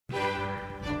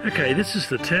Okay, this is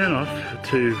the turn off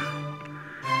to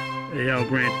the old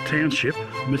Grant Township.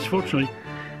 Misfortunately,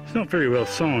 it's not very well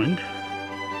signed.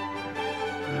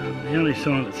 The only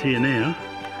sign that's here now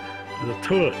is a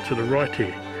toilet to the right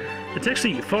here. It's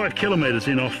actually 5 kilometres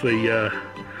in off the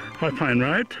High Plain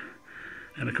Road,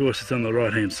 and of course it's on the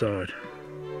right hand side.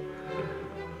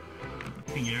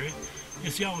 Area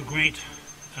is the old Grant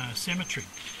Cemetery.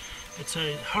 It's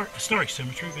a historic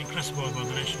cemetery, been classified by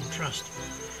the National Trust,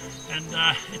 and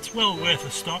it's well worth a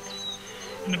stop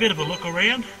and a bit of a look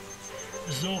around.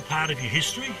 This is all part of your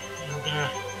history, and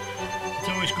it's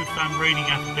always good fun reading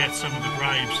up about some of the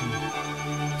graves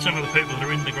and some of the people that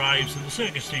are in the graves and the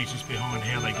circumstances behind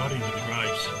how they got into the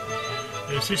graves.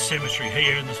 There's this cemetery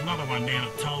here, and there's another one down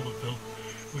at Talbotville,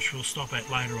 which we'll stop at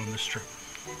later on this trip.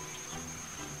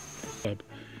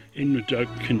 In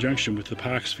conjunction with the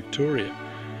Parks Victoria,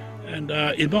 and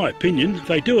in my opinion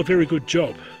they do a very good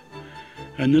job,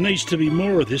 and there needs to be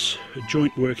more of this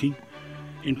joint working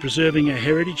in preserving our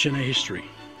heritage and our history.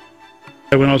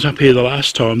 When I was up here the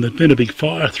last time, there'd been a big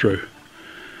fire through,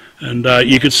 and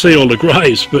you could see all the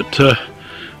graves, but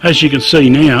as you can see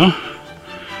now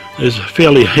there's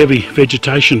fairly heavy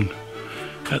vegetation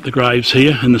at the graves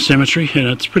here in the cemetery, and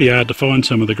it's pretty hard to find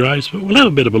some of the graves, but we'll have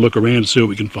a bit of a look around and see what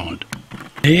we can find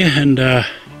here. And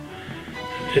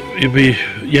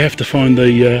you have to find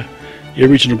the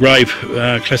original grave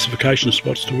classification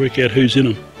spots to work out who's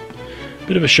in them.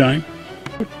 Bit of a shame.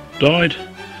 Died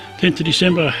 10th of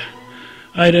December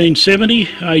 1870,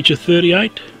 age of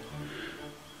 38,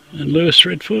 and Lewis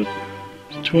Redford,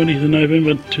 20th of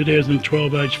November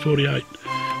 2012, age 48.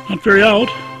 Not very old.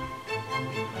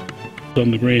 On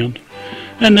the ground,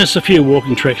 and there's a few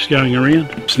walking tracks going around.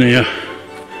 Now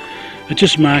it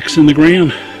just marks in the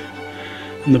ground,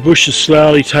 and the bush is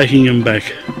slowly taking them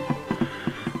back.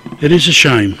 It is a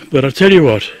shame, but I tell you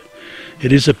what,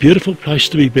 it is a beautiful place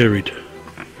to be buried.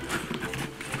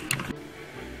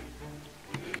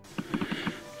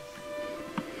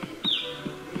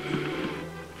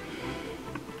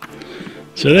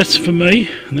 So that's for me,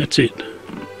 and that's it.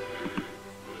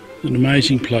 An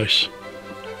amazing place.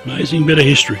 Amazing bit of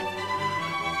history.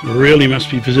 Really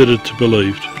must be visited to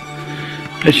believed.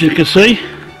 As you can see,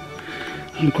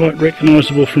 I'm quite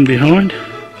recognisable from behind.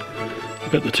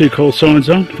 I've got the 2 call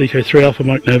signs on, VK3 Alpha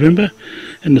Mike November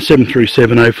and the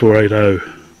 7370480.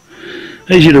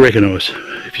 Easy to recognise.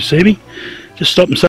 If you see me, just stop and say